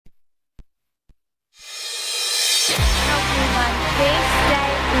everyone, please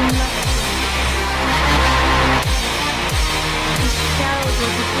stay in my show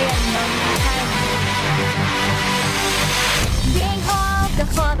will begin momentarily. Being all the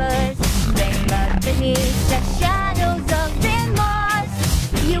horrors, they lurk beneath the shadows of remorse.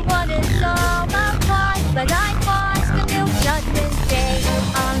 You wanted all my heart, but I forced a new judgment day.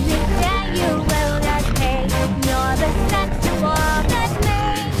 Only then you will not pay. You're the sensual that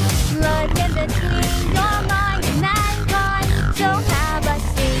made blood in between your mind and mankind. So have a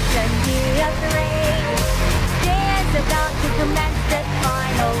seat and be afraid. Dance about to commence the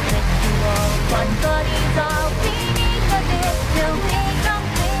final ritual. One body's all we need for this to be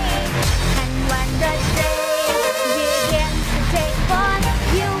complete. And when the day begins to take form,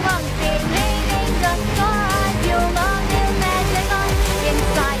 you won't be leaving the score. You'll only imagine on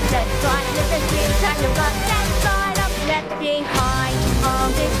inside the thought of the dreams that you got that sort of left behind. All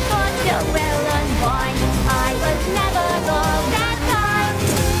this torture will unwind. I was never all that time.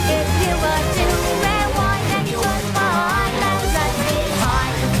 If you were to rewind, then you would find that left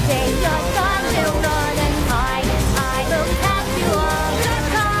behind. Take your time to run and hide. I will have you all the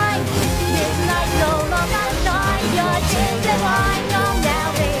time. This night no longer shine. Your tears and wine, you'll now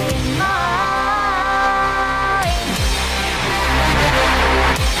be mine.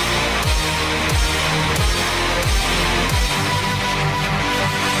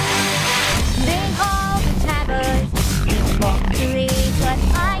 Being all the tabbers, you want to read what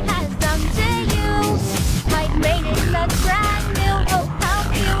I have done to you. I've made it look brand new, will help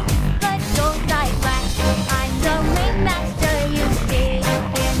you, but don't sidetrack. I'm the main master you see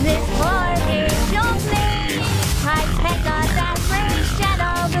in this horror you'll see. I take on that free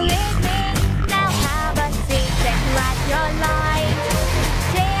shadow, believe me. Now have a seat and let your light.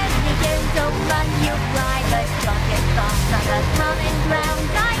 Dance begins to run you fly, but don't get lost on the common ground.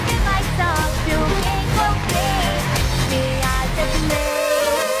 I give myself to equal peace. Be as it may,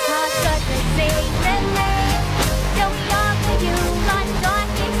 how such a secret name. So we offer you my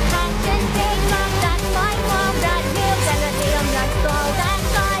darkest passion. Take from that light from that hill, that the hill, that soul, that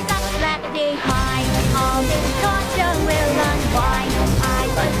side, that left behind. All this torture will unwind. I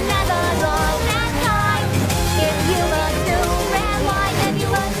was never all that time. If you were to rewind, then you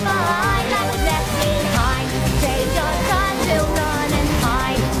would find that was left behind. Take your time to run and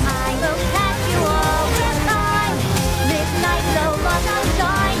hide. I will catch you all the time. This night no longer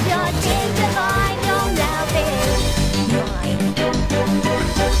shine. Your tears divine, you'll now be mine.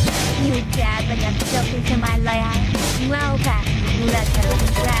 You dare bring yourself into my life. Well, back, let her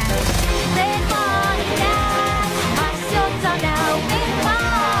grab. Before that, I should somehow be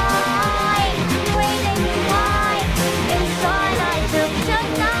fine. Waiting wide, inside I took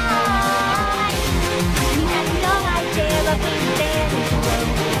tonight. And no idea of being there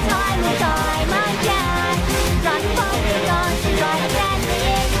through time and time again. Not focused on to try to get me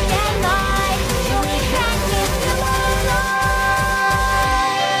in their life. We can't get to alive.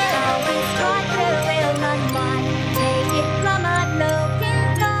 Always try to will unwind. Take it from a looking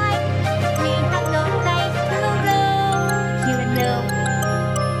blind. We have no place to lose. You know.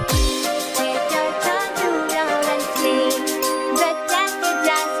 Take your time to run and sleep. But that's the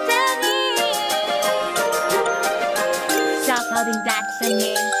destiny. Stop holding back from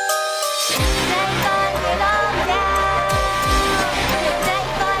me.